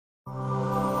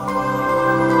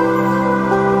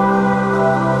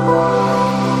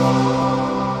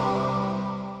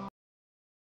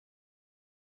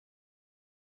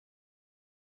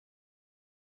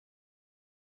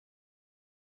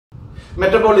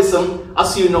Metabolism,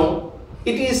 as you know,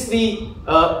 it is the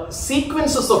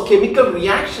sequences of chemical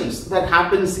reactions that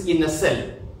happens in a cell.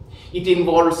 It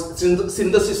involves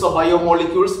synthesis of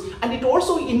biomolecules, and it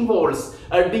also involves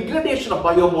degradation of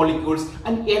biomolecules,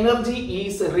 and energy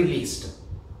is released.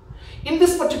 In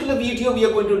this particular video, we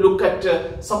are going to look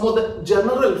at some of the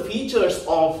general features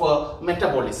of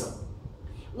metabolism.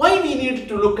 Why we need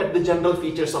to look at the general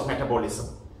features of metabolism?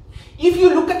 If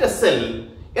you look at a cell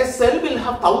will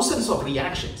have thousands of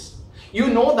reactions. You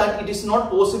know that it is not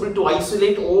possible to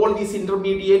isolate all these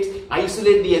intermediates,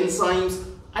 isolate the enzymes,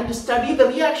 and study the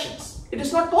reactions. It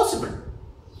is not possible.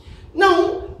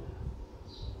 Now,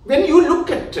 when you look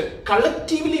at,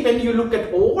 collectively when you look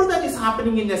at all that is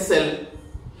happening in a cell,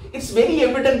 it's very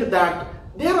evident that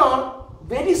there are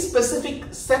very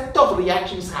specific set of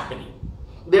reactions happening.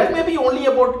 There may be only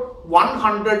about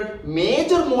 100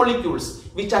 major molecules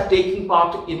which are taking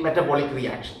part in metabolic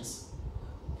reactions.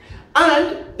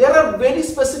 And there are very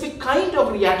specific kind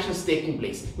of reactions taking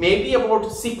place. Maybe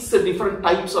about 6 different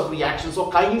types of reactions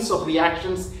or kinds of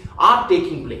reactions are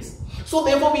taking place. So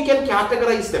therefore we can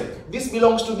categorize them. This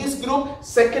belongs to this group,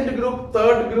 second group,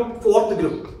 third group, fourth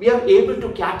group. We are able to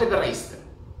categorize them.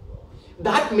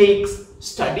 That makes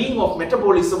studying of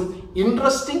metabolism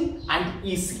interesting and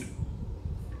easy.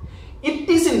 It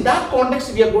is in that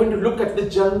context we are going to look at the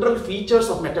general features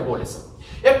of metabolism.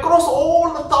 Across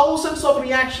all the thousands of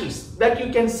reactions that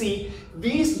you can see,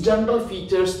 these general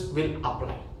features will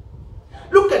apply.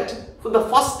 Look at the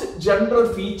first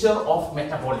general feature of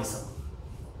metabolism.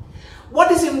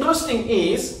 What is interesting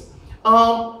is,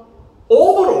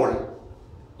 overall,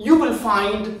 you will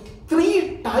find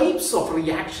 3 types of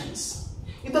reactions.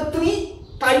 In the 3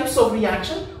 types of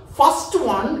reaction, first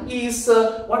one is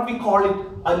what we call it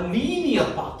a linear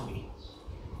pathway.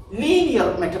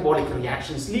 Linear metabolic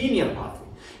reactions, linear pathway.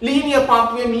 Linear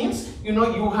pathway means, you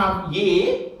know, you have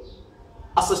A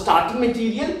as a starting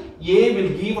material, A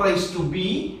will give rise to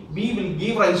B, B will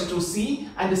give rise to C,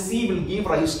 and C will give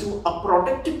rise to a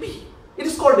product B. It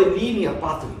is called a linear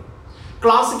pathway.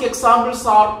 Classic examples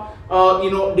are,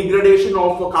 degradation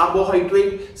of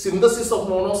carbohydrate, synthesis of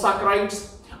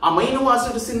monosaccharides, amino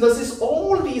acid synthesis.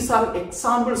 All these are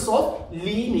examples of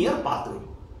linear pathway.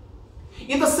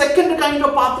 In the second kind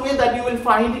of pathway that you will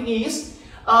find is,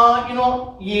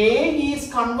 A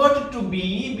is converted to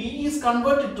B, B is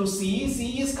converted to C,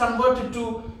 C is converted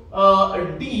to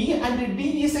D, and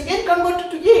D is again converted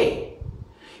to A.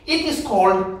 It is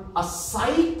called a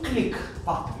cyclic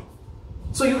pathway.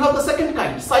 So you have the second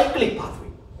kind, cyclic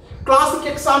pathway.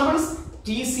 Classic examples,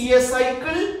 TCA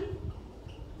cycle,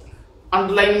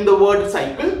 underlining the word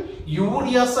cycle,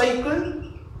 urea cycle.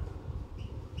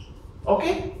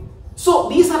 Okay, so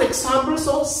these are examples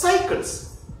of cycles.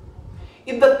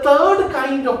 In the third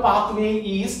kind of pathway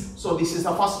is, so this is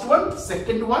the first one,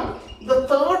 second one. The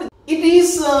third, it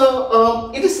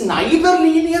is neither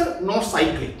linear nor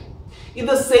cyclic. If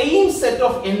the same set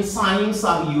of enzymes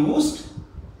are used,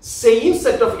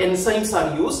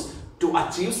 to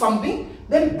achieve something,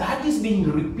 then that is being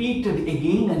repeated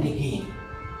again and again.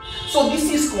 So this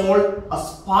is called a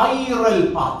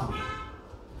spiral pathway.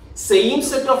 Same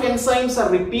set of enzymes are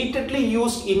repeatedly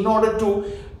used in order to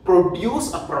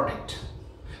produce a product.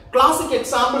 Classic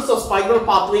examples of spiral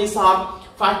pathways are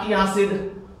fatty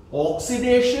acid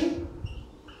oxidation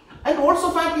and also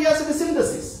fatty acid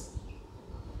synthesis.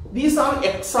 These are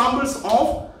examples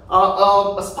of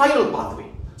a spiral pathway.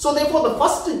 So therefore the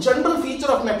first general feature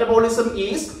of metabolism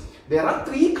is there are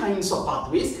 3 kinds of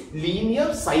pathways: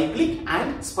 linear, cyclic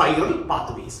and spiral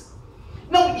pathways.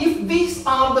 Now if these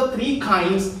are the 3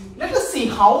 kinds, let us see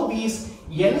how these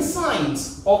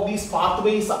enzymes of these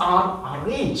pathways are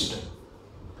arranged.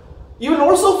 You will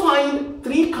also find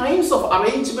 3 kinds of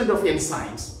arrangement of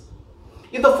enzymes.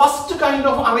 If the first kind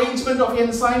of arrangement of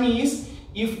enzyme is,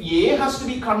 if A has to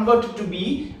be converted to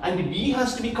B and B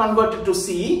has to be converted to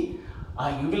C,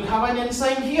 you will have an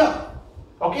enzyme here.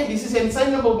 Okay, this is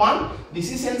enzyme number 1,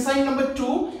 this is enzyme number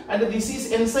 2, and this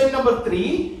is enzyme number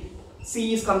 3.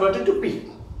 C is converted to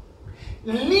P.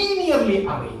 Linearly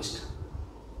arranged.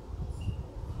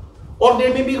 Or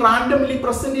they may be randomly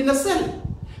present in a cell.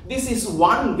 This is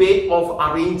one way of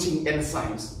arranging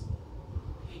enzymes.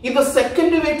 If the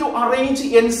second way to arrange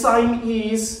enzyme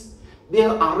is, they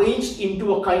are arranged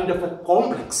into a kind of a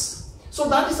complex. So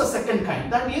that is the second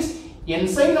kind. That is,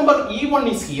 enzyme number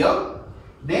E1 is here,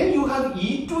 then you have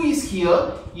E2 is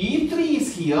here, E3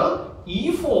 is here,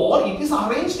 E4, it is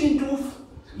arranged into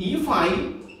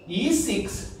E5,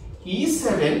 E6,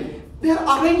 E7, they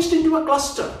are arranged into a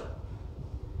cluster.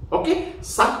 Okay,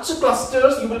 such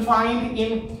clusters you will find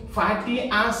in fatty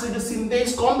acid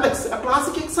synthase complex, a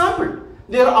classic example.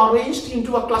 they are arranged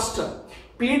into a cluster.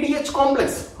 PDH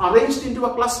complex arranged into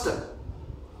a cluster.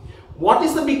 What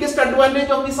is the biggest advantage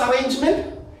of this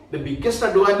arrangement? The biggest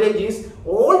advantage is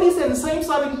all these enzymes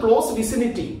are in close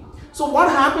vicinity. So what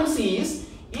happens is,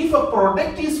 if a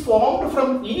product is formed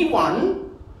from E1,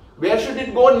 where should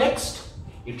it go next?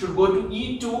 It should go to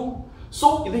E2.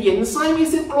 So the enzyme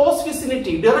is in close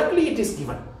vicinity, directly it is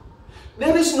given.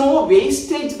 There is no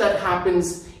wastage that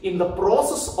happens in the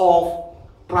process of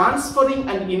transferring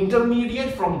an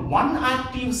intermediate from one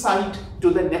active site to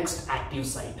the next active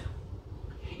site.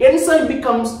 Enzyme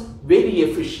becomes very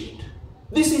efficient.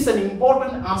 This is an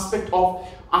important aspect of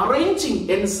arranging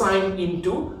enzyme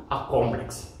into a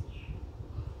complex.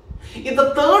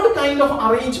 The third kind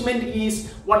of arrangement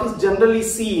is what is generally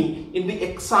seen in the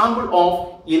example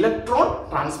of electron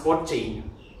transport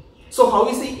chain. So how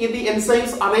is the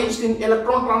enzymes arranged in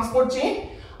electron transport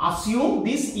chain? Assume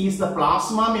this is the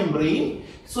plasma membrane.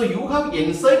 So you have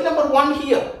enzyme number 1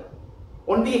 here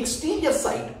on the exterior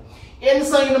side,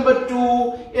 enzyme number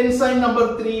 2, enzyme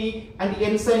number 3 and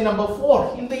enzyme number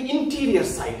 4 in the interior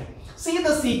side. See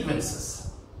the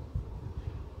sequences.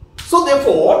 So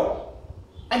therefore,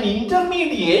 an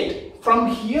intermediate from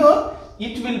here,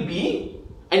 it will be,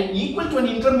 and equal to an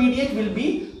intermediate will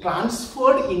be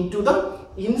transferred into the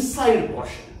inside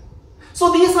portion.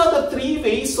 So these are the 3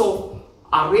 ways of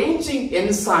arranging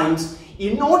enzymes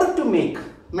in order to make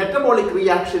metabolic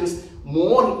reactions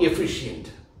more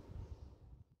efficient.